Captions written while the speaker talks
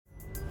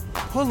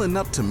Pulling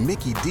up to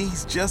Mickey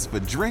D's just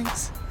for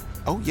drinks?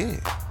 Oh yeah,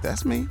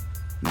 that's me.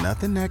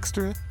 Nothing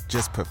extra,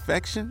 just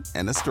perfection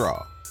and a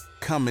straw.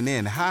 Coming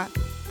in hot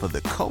for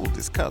the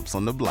coldest cups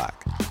on the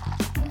block.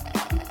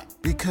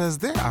 Because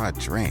there are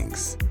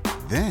drinks.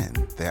 Then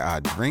there are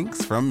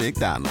drinks from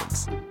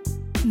McDonald's.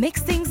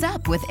 Mix things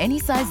up with any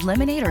size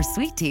lemonade or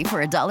sweet tea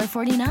for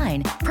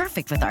 $1.49.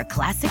 Perfect with our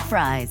classic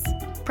fries.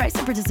 Price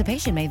and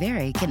participation may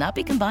vary. Cannot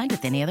be combined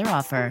with any other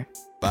offer.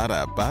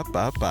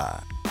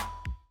 Ba-da-ba-ba-ba.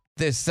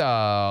 This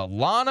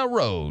Lana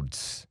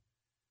Rhoades.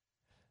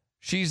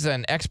 She's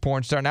an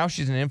ex-porn star. Now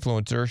she's an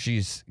influencer.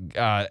 She's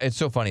it's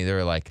so funny.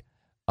 They're like,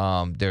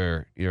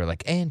 you're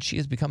like, and she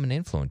has become an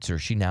influencer.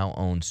 She now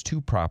owns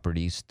 2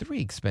 properties, 3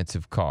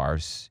 expensive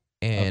cars,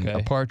 and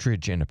a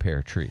partridge and a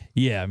pear tree.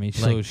 Yeah, I mean,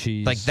 so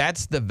she's like,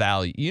 that's the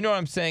value. You know what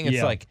I'm saying?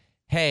 It's like,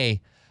 hey,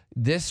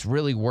 this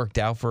really worked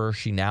out for her.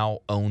 She now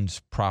owns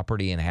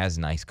property and has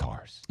nice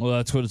cars. Well,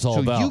 that's what it's all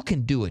about. So you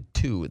can do it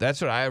too. That's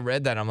what I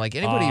read that. I'm like,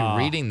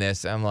 anybody reading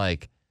this, I'm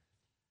like,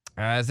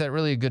 is that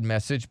really a good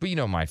message? But you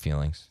know my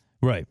feelings.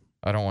 Right.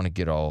 I don't want to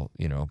get all,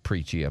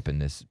 preachy up in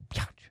this.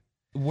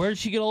 Where did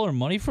she get all her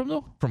money from,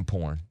 though? From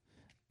porn.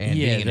 And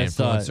being an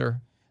influencer.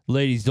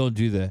 Ladies, don't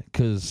do that.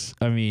 Because,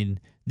 I mean,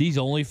 these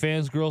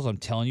OnlyFans girls, I'm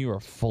telling you, are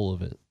full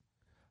of it.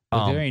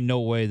 Like, there ain't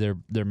no way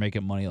they're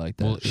making money like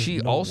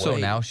that. Well,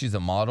 now she's a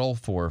model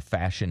for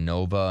Fashion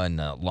Nova and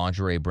the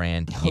lingerie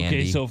brand Yandy.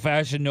 Okay, so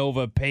Fashion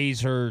Nova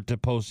pays her to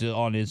post it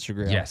on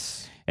Instagram.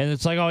 Yes. And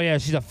it's like, oh, yeah,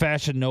 she's a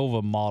Fashion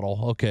Nova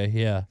model. Okay,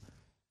 yeah.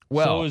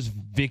 Well, so is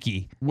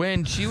Vicky.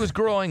 When she was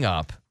growing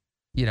up,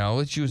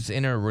 she was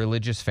in a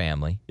religious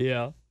family.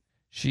 Yeah.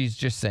 She's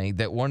just saying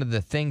that one of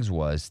the things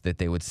was that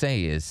they would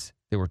say is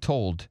they were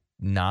told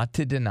not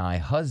to deny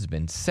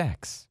husband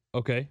sex.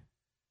 Okay.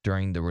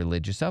 During the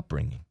religious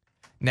upbringing.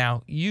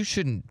 Now,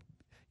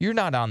 you're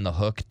not on the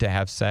hook to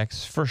have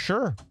sex for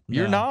sure.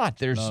 You're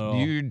not.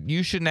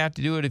 You shouldn't have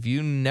to do it if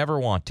you never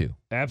want to.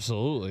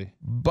 Absolutely.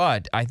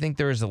 But I think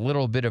there is a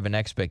little bit of an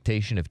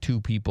expectation if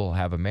 2 people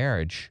have a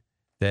marriage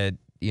that,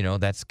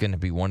 that's going to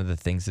be one of the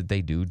things that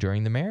they do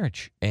during the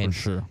marriage. And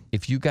for sure.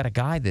 If you got a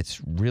guy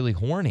that's really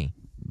horny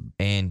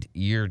and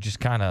you're just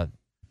kind of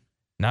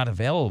not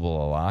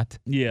available a lot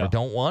or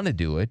don't want to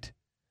do it,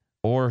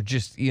 or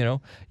just,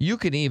 you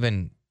can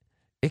even,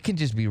 it can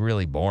just be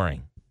really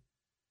boring.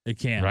 It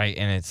can. Right?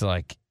 And it's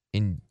like,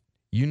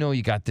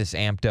 you got this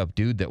amped up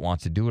dude that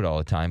wants to do it all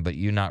the time, but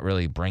you're not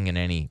really bringing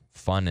any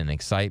fun and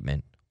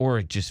excitement, or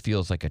it just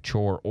feels like a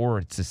chore, or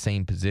it's the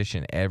same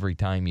position every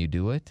time you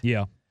do it.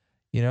 Yeah.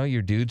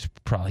 Your dude's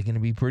probably going to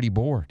be pretty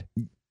bored.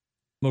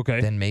 Okay.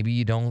 Then maybe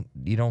you don't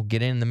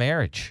get in the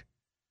marriage.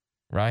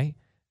 Right?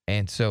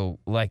 And so,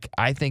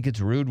 I think it's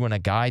rude when a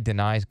guy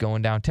denies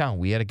going downtown.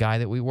 We had a guy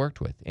that we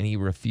worked with, and he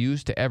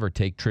refused to ever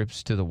take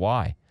trips to the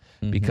Y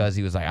because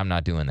he was like, I'm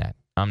not doing that.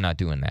 I'm not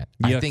doing that.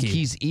 Yucky. I think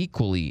he's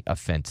equally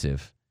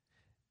offensive.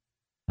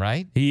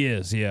 Right? He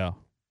is, yeah.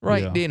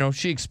 Right. Yeah.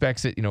 She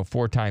expects it,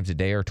 4 times a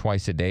day or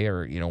twice a day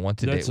or,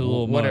 once a day. That's a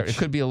little much. It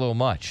could be a little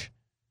much.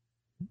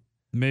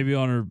 Maybe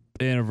on her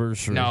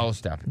anniversary. No,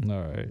 stop it.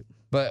 All right.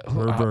 But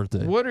her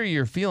birthday. What are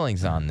your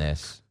feelings on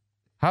this?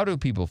 How do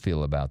people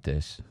feel about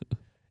this?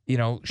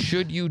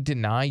 Should you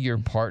deny your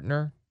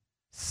partner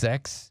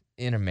sex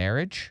in a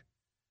marriage?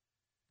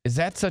 Is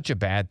that such a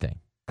bad thing?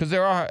 Because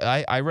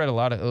I read a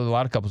lot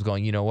of couples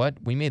going, you know what?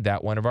 We made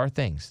that one of our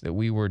things, that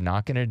we were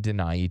not going to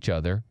deny each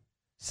other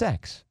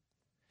sex.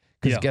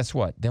 Because guess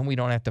what? Then we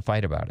don't have to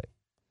fight about it.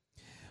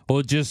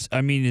 Well,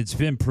 it's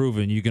been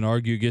proven. You can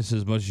argue against it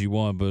as much as you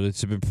want, but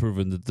it's been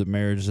proven that the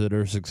marriages that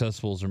are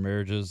successful are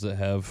marriages that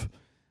have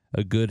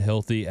a good,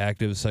 healthy,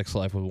 active sex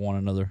life with one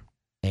another.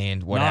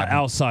 And what not happens,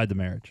 outside the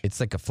marriage. It's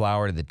like a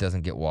flower that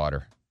doesn't get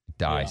water. It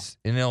dies.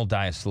 And it'll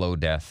die a slow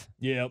death.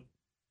 Yep.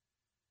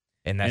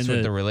 And that's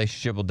what the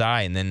relationship will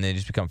die, and then they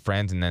just become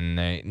friends, and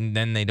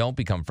then they don't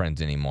become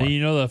friends anymore.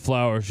 And that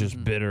flower is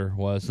just bitter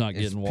while it's not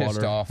getting water.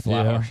 Pissed off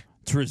flower. Yeah.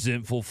 It's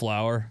resentful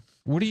flower.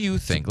 What do you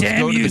think? Let's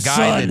go to the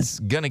guy that's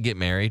going to get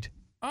married.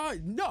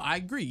 No, I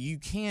agree. You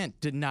can't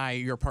deny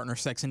your partner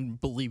sex and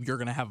believe you're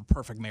going to have a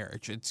perfect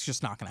marriage. It's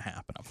just not going to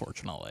happen,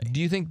 unfortunately.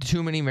 Do you think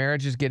too many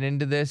marriages get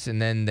into this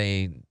and then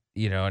they,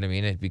 you know what I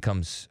mean? It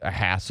becomes a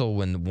hassle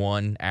when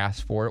one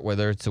asks for it,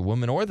 whether it's a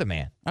woman or the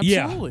man.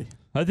 Absolutely.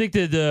 Yeah. I think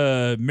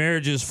that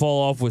marriages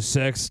fall off with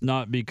sex,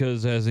 not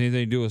because it has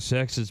anything to do with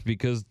sex. It's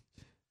because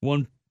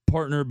one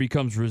partner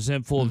becomes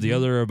resentful of the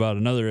other about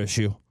another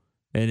issue,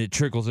 and it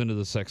trickles into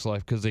the sex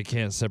life because they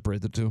can't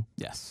separate the two.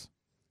 Yes.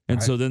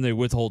 And so then they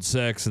withhold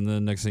sex, and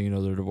then next thing you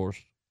know, they're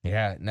divorced.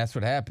 Yeah, and that's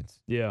what happens.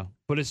 Yeah.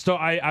 But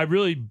I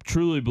really,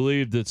 truly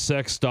believe that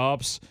sex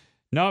stops,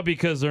 not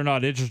because they're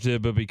not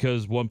interested, but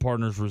because one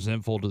partner's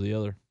resentful to the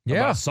other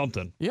about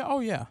something. Yeah, oh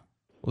yeah.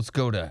 Let's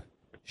go to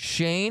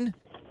Shane.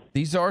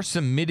 These are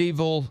some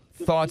medieval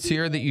thoughts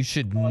here that you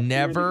should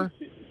never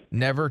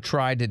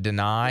try to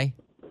deny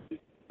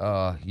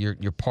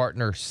your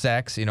partner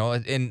sex, you know.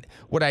 And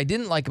what I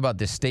didn't like about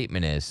this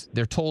statement is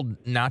they're told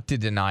not to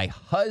deny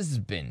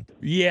husband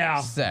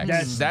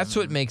sex. That's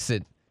what makes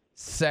it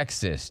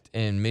sexist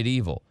and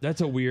medieval.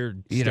 That's a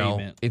weird You know,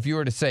 statement. if you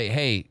were to say,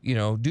 hey,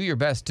 do your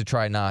best to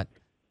try not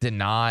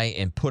deny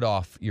and put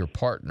off your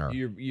partner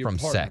Your from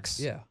partner. sex,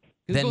 Yeah. 'Cause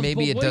then goes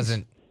maybe both it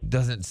ways.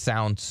 doesn't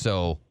sound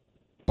so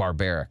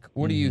barbaric.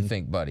 What do you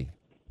think, buddy?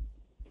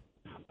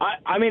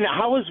 I mean,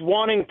 how is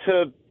wanting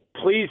to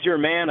please your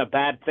man a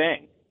bad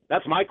thing?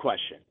 That's my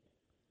question.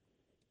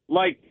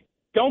 Like,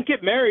 don't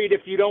get married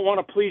if you don't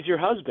want to please your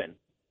husband.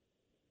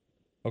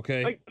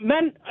 Okay. Like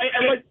men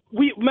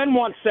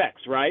want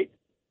sex, right?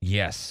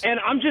 Yes.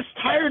 And I'm just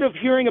tired of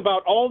hearing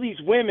about all these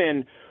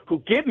women who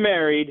get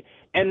married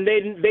and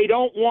they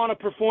don't want to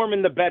perform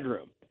in the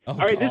bedroom. Oh, all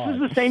right, God. this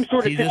is the same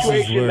sort of See, this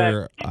situation is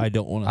where that I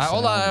don't want to.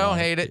 Hold on, I don't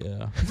hate it.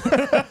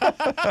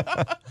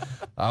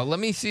 Yeah. Let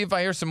me see if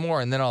I hear some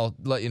more, and then I'll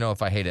let you know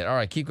if I hate it. All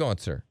right, keep going,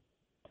 sir.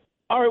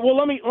 All right, well,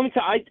 let me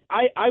tell you,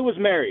 I was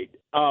married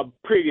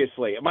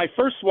previously. My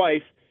first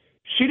wife,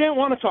 she didn't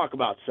want to talk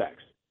about sex.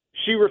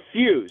 She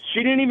refused.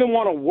 She didn't even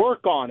want to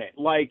work on it.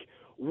 Like,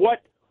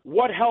 what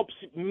helps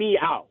me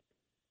out?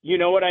 You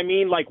know what I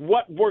mean? Like,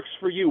 what works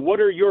for you? What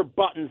are your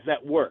buttons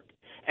that work?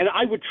 And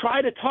I would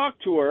try to talk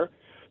to her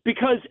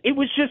because it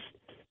was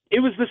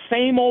the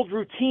same old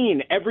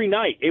routine every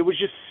night. It was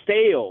just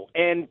stale.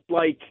 And,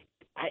 like,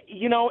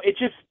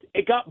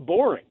 it got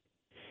boring.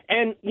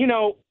 And,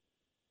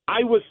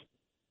 I was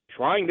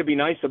trying to be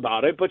nice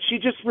about it, but she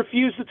just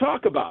refused to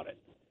talk about it.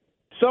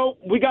 So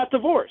we got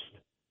divorced.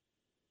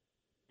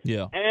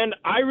 Yeah. And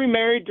I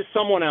remarried to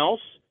someone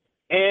else,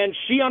 and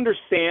she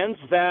understands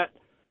that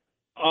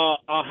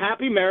a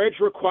happy marriage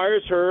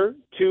requires her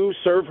to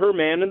serve her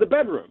man in the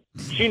bedroom.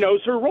 She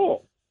knows her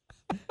role.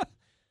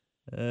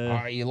 All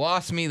right, you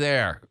lost me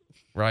there,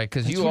 right?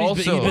 Because you what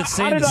he's been also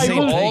saying the How did I same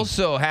you lose? thing.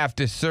 also have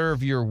to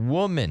serve your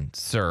woman,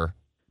 sir.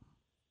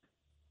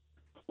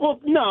 Well,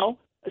 no.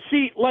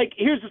 See, like,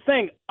 here's the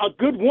thing. A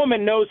good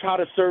woman knows how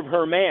to serve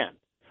her man.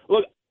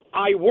 Look,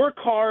 I work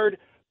hard.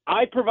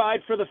 I provide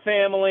for the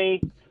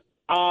family.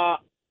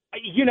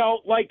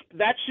 Like,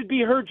 that should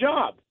be her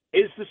job,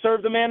 is to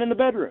serve the man in the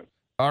bedroom.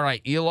 All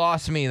right, you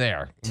lost me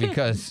there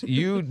because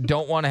you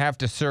don't want to have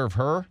to serve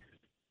her.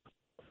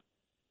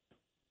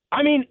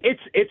 I mean,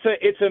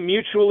 it's a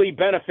mutually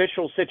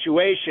beneficial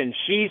situation.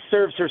 She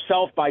serves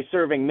herself by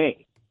serving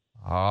me.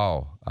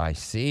 Oh, I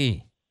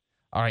see.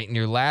 All right, and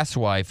your last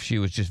wife, she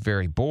was just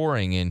very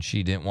boring and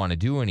she didn't want to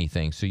do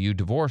anything, so you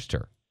divorced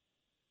her.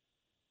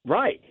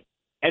 Right.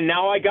 And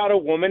now I got a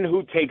woman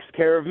who takes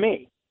care of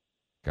me.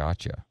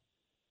 Gotcha.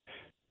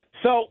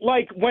 So,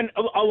 like, when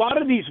a lot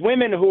of these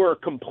women who are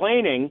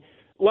complaining,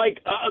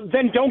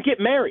 then don't get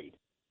married.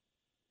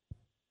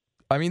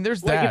 I mean,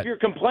 there's Like, that. if you're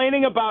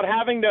complaining about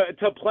having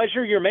to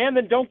pleasure your man,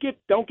 then don't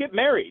get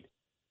married.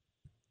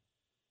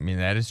 I mean,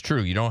 that is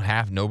true.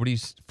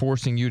 Nobody's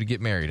forcing you to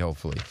get married,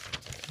 hopefully.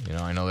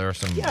 I know there are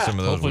some of those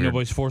Hopefully weird.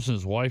 nobody's forcing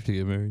his wife to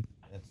get married.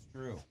 That's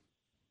true.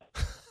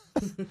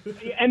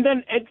 And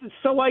then,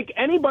 so, like,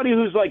 anybody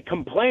who's, like,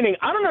 complaining,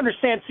 I don't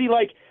understand. See,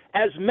 like,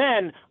 as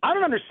men, I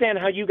don't understand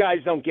how you guys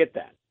don't get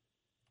that.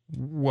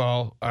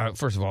 Well,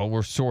 first of all,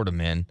 we're sort of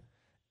men.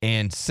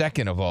 And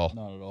second of all,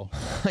 Not at all.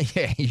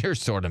 yeah, you're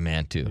sort of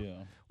man too.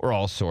 Yeah. We're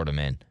all sort of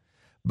men.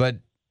 But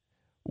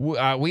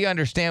we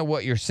understand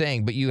what you're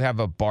saying, but you have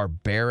a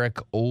barbaric,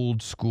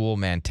 old school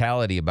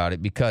mentality about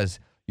it because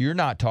you're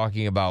not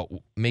talking about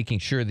making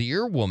sure that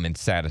your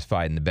woman's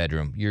satisfied in the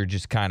bedroom. You're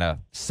just kind of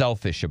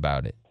selfish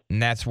about it.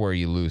 And that's where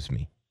you lose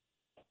me.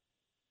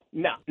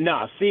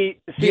 No. See,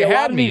 You a lot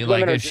had of me these like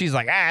women are if she's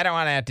like, I don't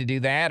want to have to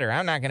do that, or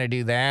I'm not going to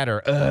do that,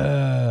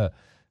 or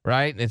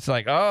right? It's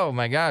like, oh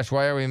my gosh,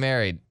 why are we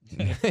married?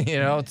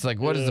 It's like,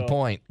 what is the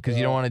point? Because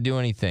you don't want to do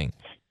anything.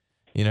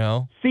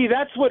 See,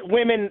 that's what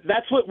women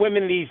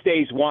these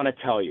days want to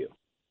tell you.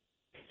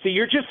 See,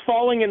 you're just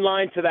falling in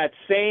line to that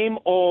same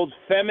old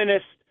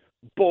feminist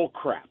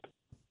bullcrap.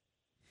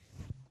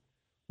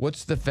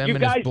 What's the You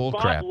feminist guys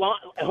bullcrap? bought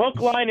hook,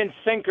 line, and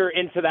sinker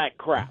into that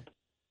crap.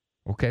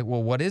 Okay,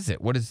 well, what is it?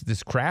 What is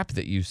this crap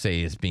that you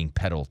say is being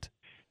peddled?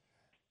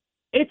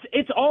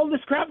 It's all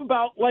this crap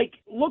about, like,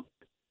 look,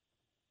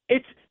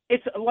 it's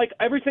like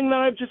everything that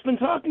I've just been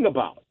talking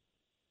about.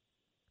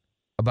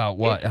 About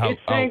what?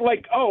 It's saying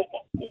like,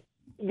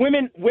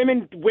 women.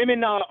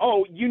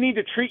 You need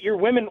to treat your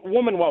woman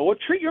well. Well,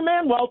 treat your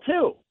man well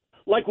too.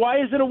 Like, why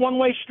is it a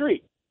one-way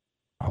street?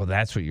 Oh,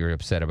 that's what you're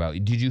upset about.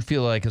 Did you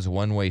feel like it's a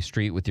one-way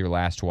street with your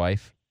last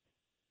wife?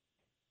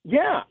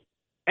 Yeah,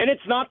 and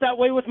it's not that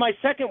way with my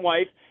second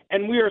wife,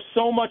 and we are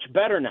so much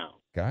better now.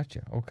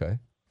 Gotcha. Okay.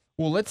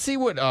 Well, let's see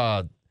what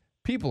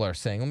people are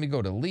saying. Let me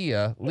go to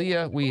Leah.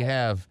 Leah, we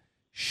have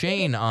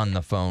Shane on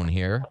the phone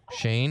here.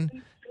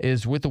 Shane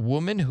is with a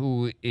woman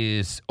who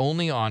is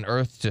only on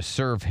earth to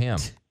serve him.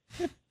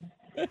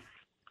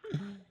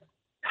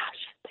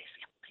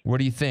 What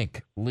do you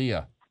think,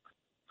 Leah?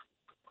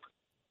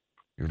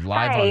 You're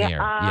live on the air.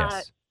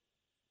 Yes.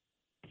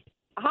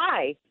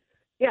 Hi.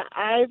 Yeah,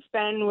 I've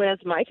been with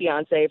my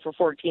fiance for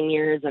 14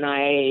 years, and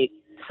I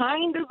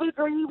kind of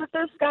agree with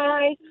this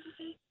guy.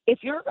 If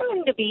you're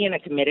going to be in a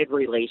committed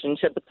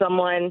relationship with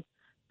someone,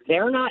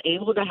 they're not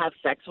able to have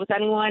sex with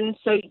anyone,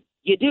 so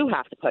you do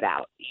have to put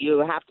out. You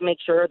have to make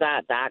sure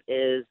that that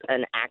is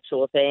an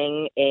actual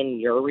thing in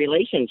your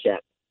relationship.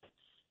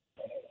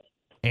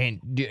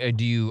 And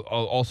do you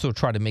also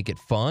try to make it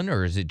fun,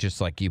 or is it just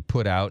like you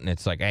put out and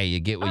it's like, hey, you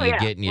get what you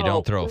get and you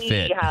don't throw a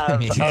fit? I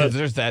mean, 'cause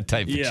there's that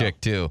type of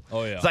chick too.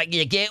 Oh, yeah. It's like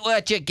you get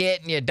what you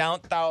get and you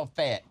don't throw a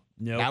fit.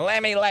 Yep. Now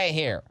let me lay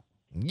here.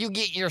 You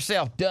get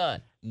yourself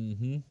done.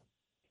 Mm-hmm.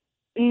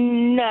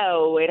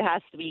 No, it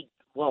has to be,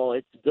 well,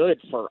 it's good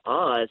for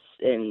us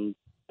in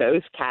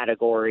both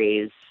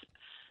categories.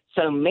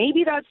 So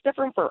maybe that's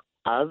different for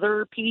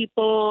other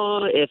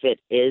people if it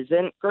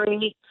isn't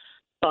great.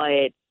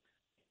 But,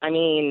 I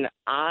mean,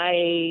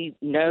 I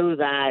know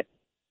that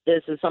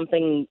this is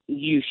something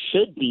you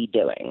should be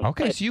doing.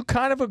 Okay, so you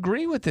kind of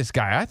agree with this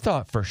guy. I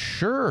thought for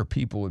sure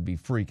people would be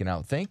freaking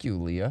out. Thank you,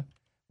 Leah,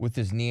 with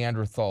his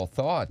Neanderthal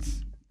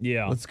thoughts.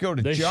 Yeah. Let's go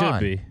to They John.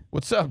 should be.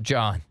 What's up,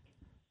 John?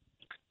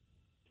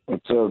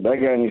 What's up? That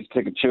guy needs to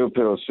take a chill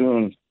pill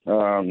soon.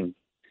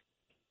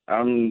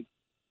 I'm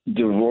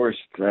divorced,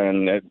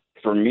 and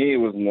for me, it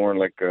was more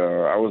like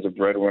I was a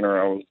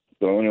breadwinner. I was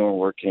the only one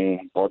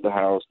working, bought the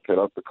house, paid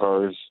off the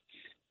cars,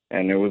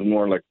 and it was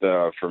more like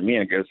for me,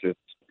 I guess it's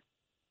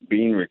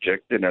being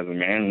rejected as a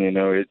man. You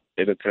know,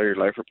 it'll tear your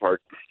life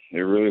apart. It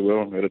really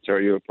will. It'll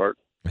tear you apart.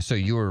 So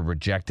you were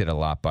rejected a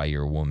lot by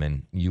your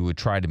woman. You would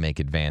try to make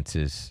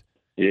advances.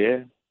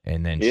 Yeah.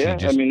 And then Yeah,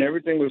 she just... I mean,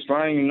 everything was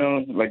fine, you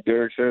know. Like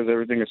Derek says,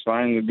 everything is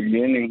fine in the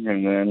beginning.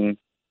 And then,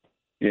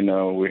 you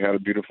know, we had a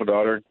beautiful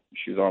daughter.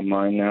 She's all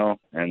mine now.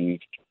 And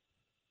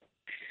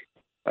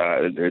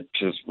it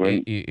just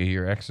went...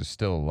 Your ex is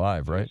still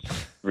alive, right?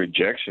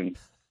 Rejection.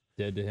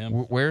 Dead to him.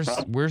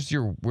 Where's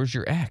your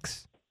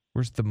ex?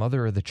 Where's the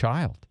mother of the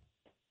child?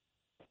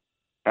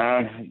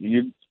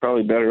 You're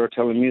probably better off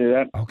telling me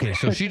that. Okay,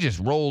 so she just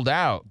rolled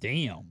out.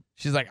 Damn.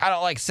 She's like, I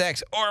don't like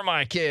sex or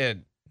my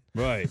kid.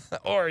 Right.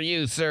 Or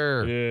you,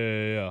 sir.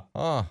 Yeah.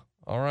 Oh,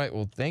 all right.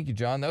 Well, thank you,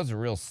 John. That was a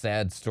real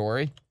sad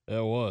story.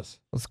 That was.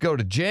 Let's go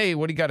to Jay.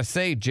 What do you got to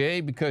say,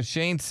 Jay? Because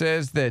Shane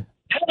says that,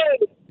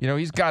 you know,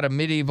 he's got a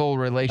medieval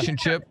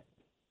relationship.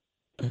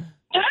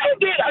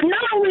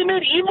 Not only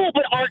medieval,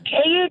 but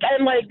archaic,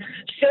 and like,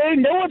 say,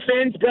 no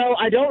offense, bro,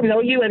 I don't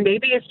know you, and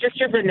maybe it's just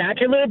your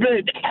vernacular,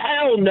 but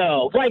hell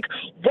no. Like,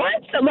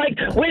 what? Like,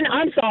 when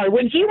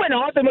he went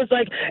off and was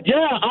like,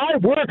 yeah, I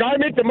work, I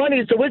make the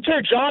money, so it's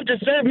her job to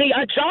serve me.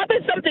 A job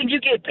is something you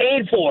get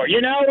paid for,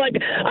 you know? Like,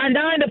 a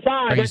 9 to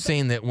 5. Are you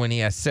saying that when he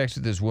has sex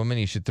with this woman,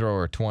 he should throw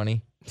her a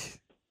 20?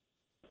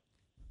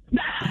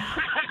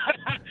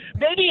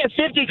 Maybe a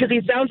 50 because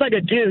he sounds like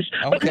a douche.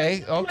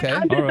 Okay. All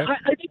right.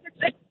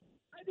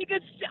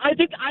 I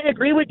think I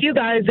agree with you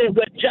guys.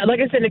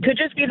 Like I said, it could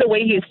just be the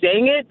way he's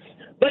saying it,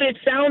 but it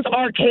sounds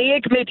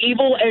archaic,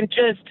 medieval, and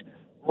just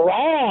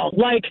wrong.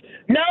 Like,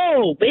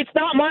 no, it's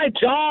not my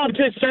job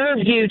to serve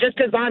you just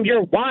because I'm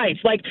your wife.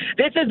 Like,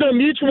 this is a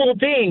mutual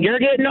thing. You're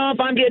getting off,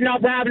 I'm getting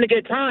off, we're having a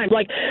good time.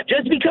 Like,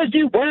 just because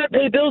you work,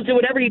 pay bills, do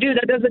whatever you do,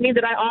 that doesn't mean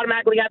that I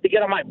automatically have to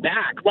get on my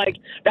back. Like,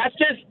 that's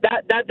just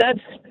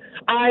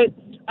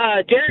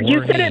Derek,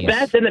 you said it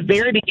best in the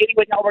very beginning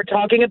when y'all were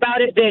talking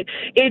about it, that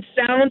it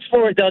sounds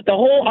for the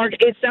whole arc,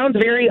 it sounds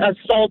very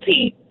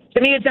assaulty. To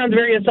me, it sounds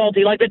very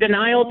assaulty, like the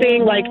denial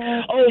thing, like,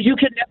 oh, you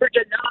can never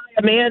deny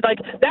a man. Like,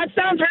 that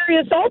sounds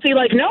very assaulty.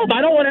 Like, no, if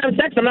I don't want to have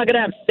sex, I'm not going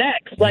to have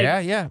sex. Like,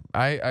 yeah,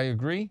 I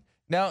agree.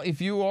 Now, if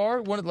you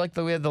are one of, like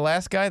we had the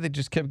last guy that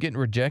just kept getting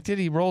rejected,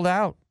 he rolled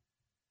out,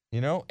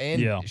 you know?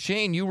 And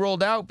Shane, you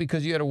rolled out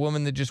because you had a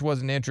woman that just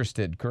wasn't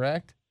interested,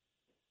 correct?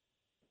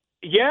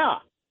 Yeah.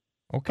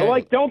 Okay. So,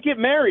 like, don't get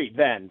married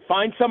then.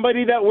 Find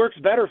somebody that works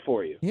better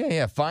for you.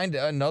 Yeah. Find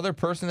another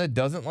person that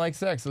doesn't like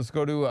sex. Let's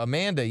go to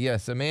Amanda.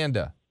 Yes,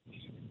 Amanda.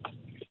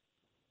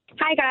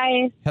 Hi,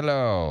 guys.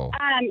 Hello.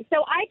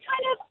 So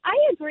I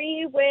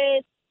agree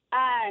with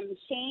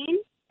Shane.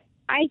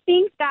 I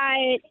think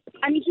that,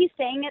 he's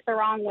saying it the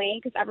wrong way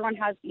because everyone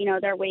has,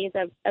 their ways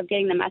of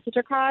getting the message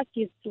across.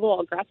 He's a little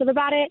aggressive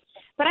about it.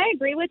 But I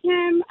agree with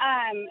him.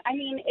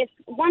 If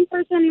one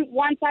person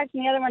wants sex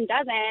and the other one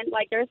doesn't,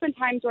 like, there's been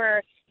times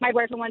where my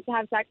boyfriend wants to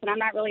have sex and I'm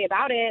not really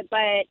about it.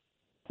 But,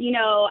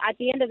 at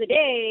the end of the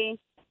day,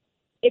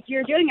 if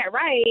you're doing it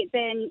right,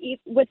 then if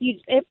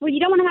you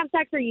don't want to have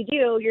sex or you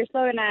do, you're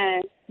still going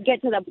to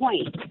get to the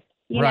point.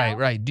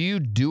 Right. Do you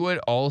do it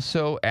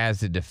also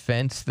as a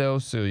defense, though?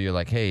 So you're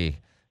like, hey,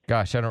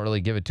 gosh, I don't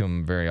really give it to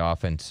him very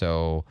often,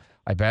 so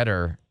I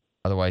better.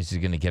 Otherwise, he's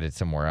going to get it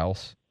somewhere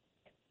else.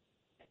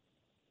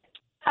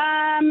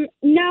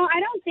 No, I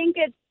don't think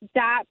it's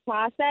that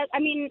process.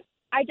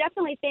 I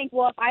definitely think,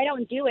 well, if I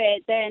don't do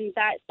it, then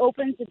that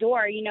opens the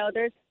door.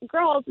 There's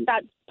girls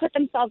that put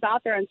themselves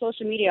out there on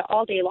social media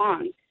all day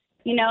long.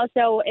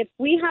 So if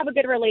we have a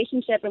good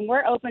relationship and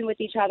we're open with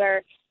each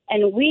other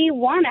and we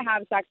want to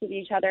have sex with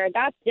each other,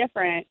 that's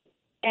different.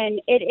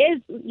 And it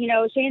is,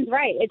 Shane's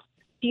right. It's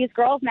these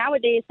girls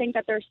nowadays think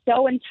that they're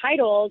so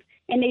entitled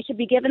and they should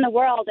be given the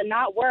world and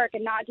not work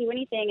and not do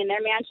anything. And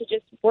their man should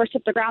just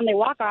worship the ground they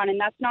walk on. And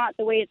that's not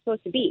the way it's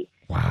supposed to be.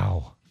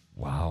 Wow.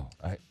 Wow.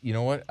 You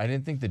know what? I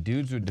didn't think the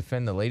dudes would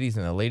defend the ladies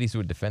and the ladies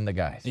would defend the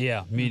guys.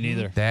 Yeah, me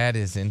neither. That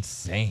is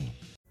insane.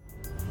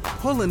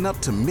 Pulling up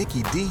to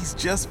Mickey D's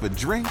just for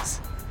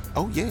drinks?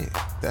 Oh yeah,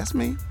 that's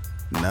me.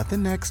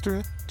 Nothing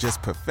extra,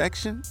 just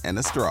perfection and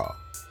a straw.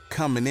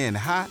 Coming in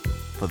hot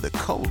for the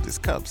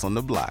coldest cups on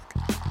the block.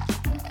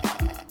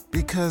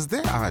 Because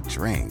there are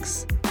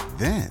drinks.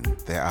 Then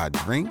there are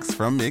drinks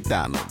from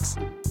McDonald's.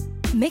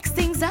 Mix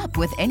things up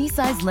with any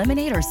size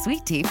lemonade or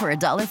sweet tea for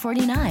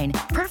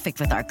 $1.49. Perfect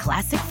with our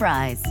classic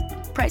fries.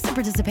 Price and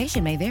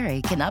participation may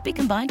vary. Cannot be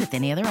combined with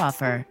any other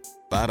offer.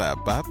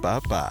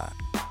 Ba-da-ba-ba-ba.